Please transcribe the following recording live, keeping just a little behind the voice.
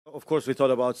Of course, we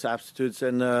thought about substitutes,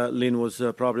 and Lin was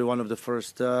probably one of the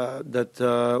first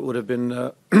that would have been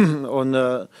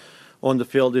on the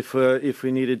field if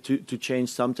we needed to change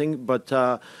something. But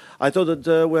I thought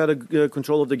that we had a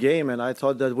control of the game, and I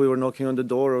thought that we were knocking on the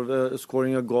door of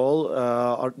scoring a goal.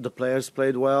 The players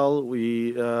played well.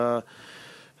 We were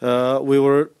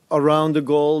around the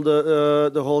goal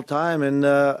the whole time, and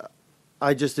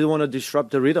I just didn't want to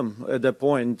disrupt the rhythm at that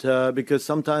point because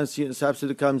sometimes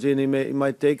substitute comes in, it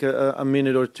might take a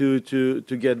minute or two to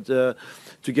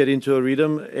get into a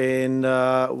rhythm, and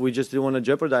we just didn't want to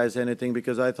jeopardize anything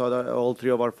because I thought all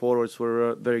three of our forwards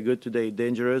were very good today,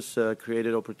 dangerous,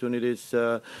 created opportunities,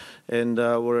 and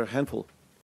were a handful.